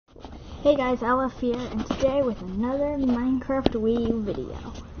Hey guys, LF here, and today with another Minecraft Wii U video.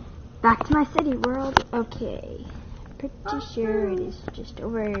 Back to my city world. Okay, pretty sure it is just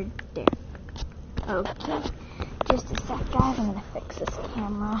over there. Okay, just a sec guys, I'm gonna fix this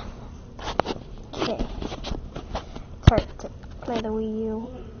camera. Okay, it's hard to play the Wii U.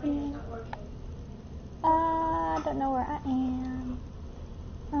 I don't know where I am.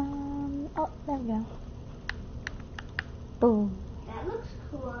 Oh, there we go. Boom. That looks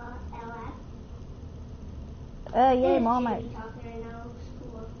cool, LF. Yay, Walmart.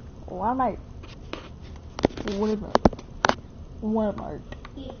 Walmart.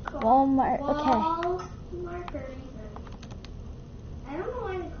 Walmart. Okay. I don't know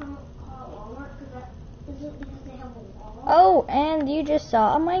why they call it Walmart, is it because they have a wall? Oh, and you just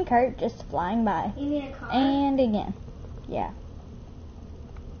saw a minecart just flying by. You mean a car? And again. Yeah.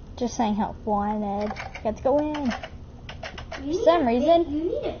 Just saying help wanted. Let's go in. For some reason, you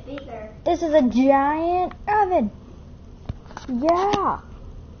need it bigger. this is a giant oven. Yeah.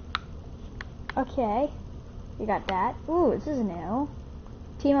 Okay. We got that. Ooh, this is new.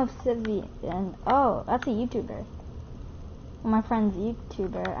 Team of Civian. Oh, that's a YouTuber. My friend's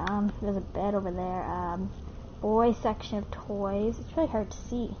YouTuber. There's a bed over there. Boy section of toys. It's really hard to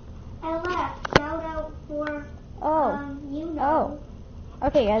see. LF, shout out for, you know. Oh.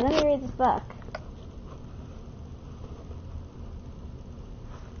 Okay, guys, let me read this book.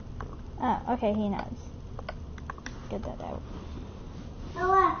 Oh, okay, he knows. Get that out.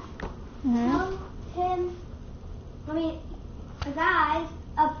 LF, tell the guys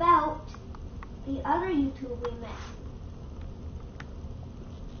about the other YouTube we met.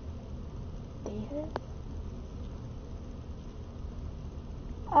 David?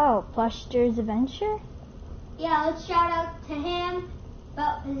 Oh, Plushster's Adventure? Yeah, let's shout out to him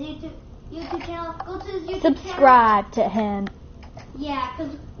about his YouTube channel. Go to his YouTube Subscribe to him. Yeah,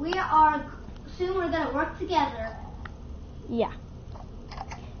 because soon we're going to work together. Yeah.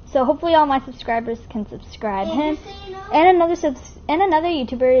 So hopefully all my subscribers can subscribe him. Just so you know, And another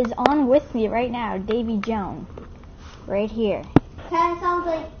YouTuber is on with me right now, Davy Jones. Right here. kind of sounds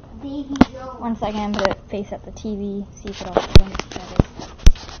like Davy Jones. 1 second, I'm going to face up the TV, see if it'll think it's better.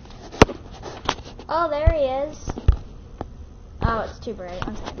 Oh, there he is. Oh, it's too bright.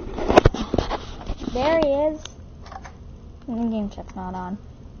 1 second. There he is. Game chat's not on.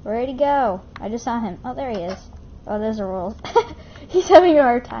 Where'd he go? I just saw him. Oh, there he is. Oh, there's a roll. He's having a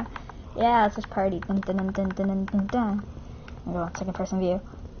hard time. Yeah, it's his party. Dun, dun, dun, dun, dun, dun, dun. I'm going second person view.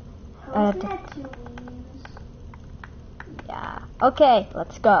 Yeah. Okay,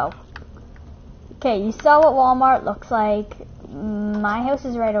 let's go. Okay, you saw what Walmart looks like. My house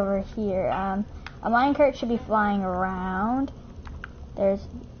is right over here. A minecart should be flying around.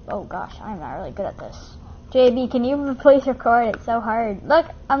 Oh gosh, I'm not really good at this. JB, can you please record? It's so hard. Look,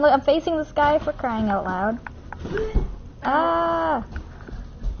 I'm facing the sky for crying out loud. I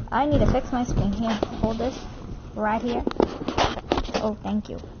need to fix my screen. Here, hold this right here. Oh, thank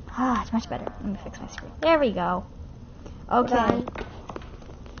you. It's much better. Let me fix my screen. There we go. Okay.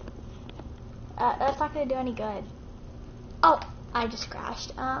 That's not gonna do any good. Oh, I just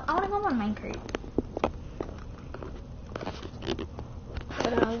crashed. I wanna go on minecart.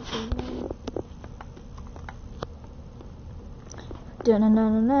 It's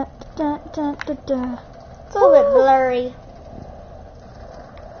a little bit blurry.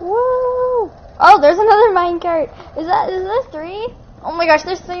 Woo! Oh, there's another minecart. Is there 3? Oh my gosh,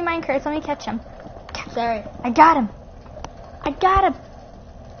 there's 3 minecarts. Let me catch him. Sorry. I got him.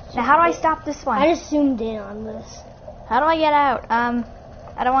 Now, how do I stop this one? I just zoomed in on this. How do I get out? I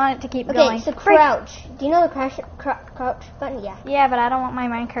don't want it to keep going. Okay, so crouch. Do you know the crouch button? Yeah. Yeah, but I don't want my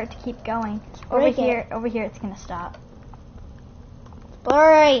minecart to keep going. Over Right here, it's gonna stop.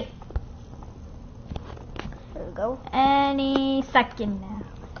 Blurry. There we go. Any second now.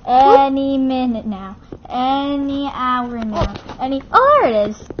 Any minute now. Any hour now. Oh, there it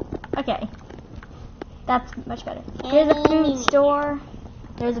is. Okay. That's much better. Here's a food store.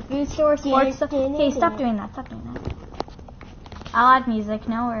 There's a food store. Sports stuff. Okay, stop doing that. I'll add music.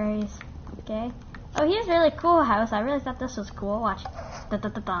 No worries. Okay. Oh, here's a really cool house. I really thought this was cool. Watch. Da da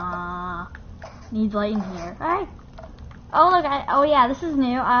da da. Needs light in here. Alright. Oh, look. Oh, yeah. This is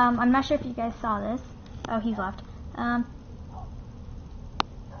new. I'm not sure if you guys saw this. Oh, he's left.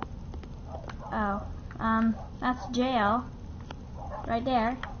 That's jail. Right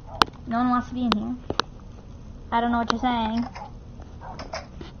there. No one wants to be in here. I don't know what you're saying.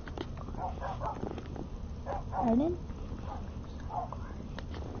 Pardon?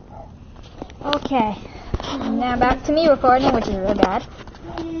 Okay. Now back to me recording, which is really bad.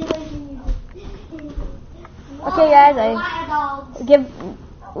 Okay, guys,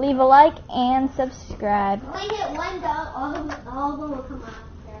 leave a like and subscribe. When we hit 1 dog, all of them will come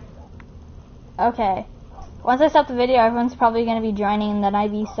out. Okay. Once I stop the video, everyone's probably going to be joining, and then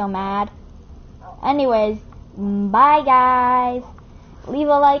I'd be so mad. Anyways, bye guys. Leave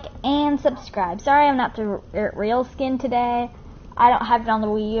a like and subscribe. Sorry I'm not the real skin today. I don't have it on the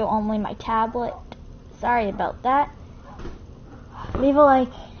Wii U, only my tablet. Sorry about that. Leave a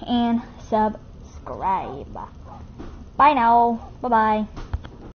like and subscribe. Bye now. Bye-bye.